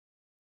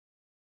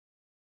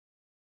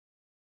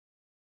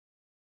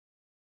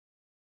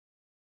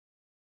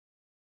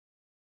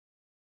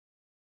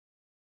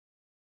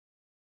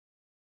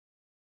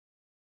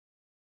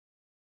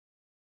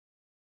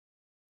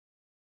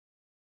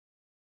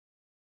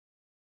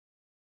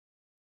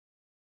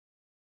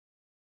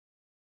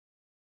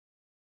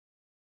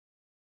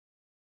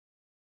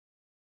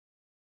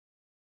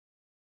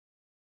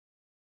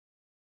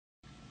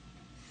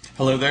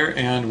Hello there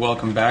and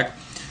welcome back.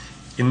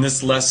 In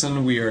this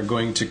lesson we are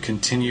going to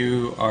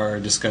continue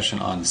our discussion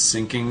on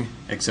syncing,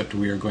 except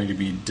we are going to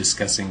be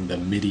discussing the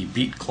MIDI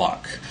beat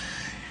clock.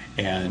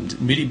 And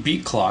MIDI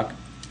beat clock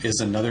is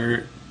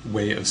another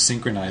way of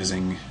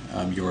synchronizing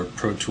your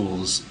Pro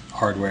Tools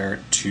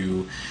hardware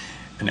to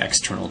an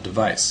external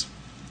device.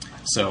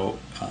 So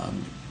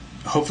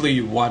hopefully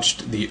you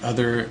watched the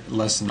other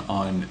lesson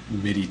on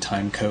MIDI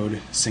timecode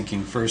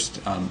syncing first.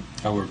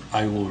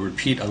 I will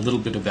repeat a little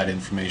bit of that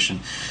information.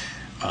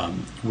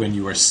 When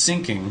you are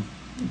syncing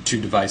two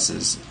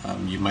devices,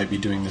 you might be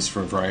doing this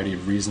for a variety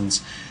of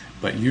reasons,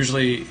 but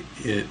usually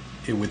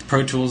with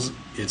Pro Tools,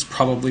 it's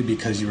probably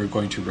because you are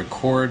going to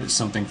record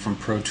something from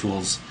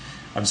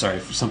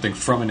something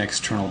from an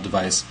external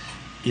device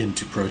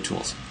into Pro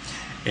Tools.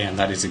 And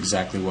that is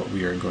exactly what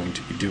we are going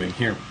to be doing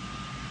here.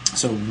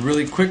 So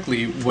really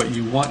quickly, what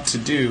you want to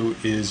do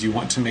is you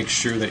want to make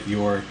sure that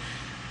your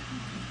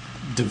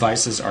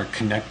devices are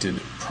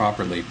connected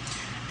properly.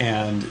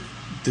 And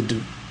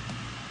the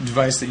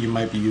device that you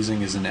might be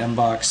using is an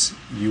MBox.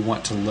 You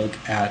want to look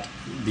at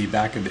the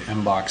back of the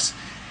MBox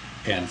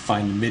and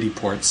find MIDI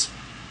ports,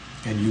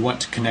 and you want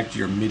to connect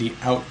your MIDI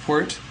out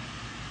port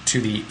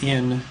to the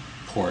in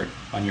port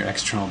on your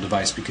external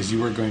device, because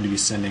you are going to be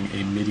sending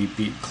a MIDI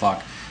beat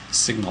clock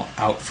signal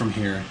out from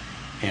here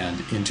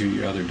and into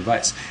your other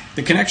device.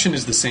 The connection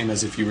is the same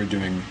as if you were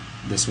doing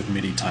this with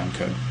MIDI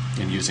timecode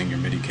and using your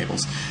MIDI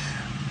cables,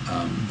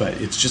 but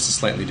it's just a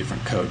slightly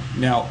different code.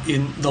 Now,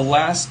 in the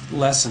last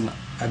lesson,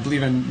 I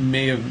believe I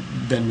may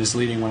have been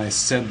misleading when I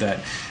said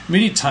that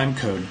MIDI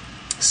timecode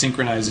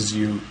synchronizes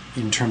you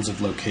in terms of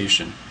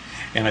location.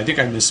 And I think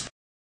I misspoke.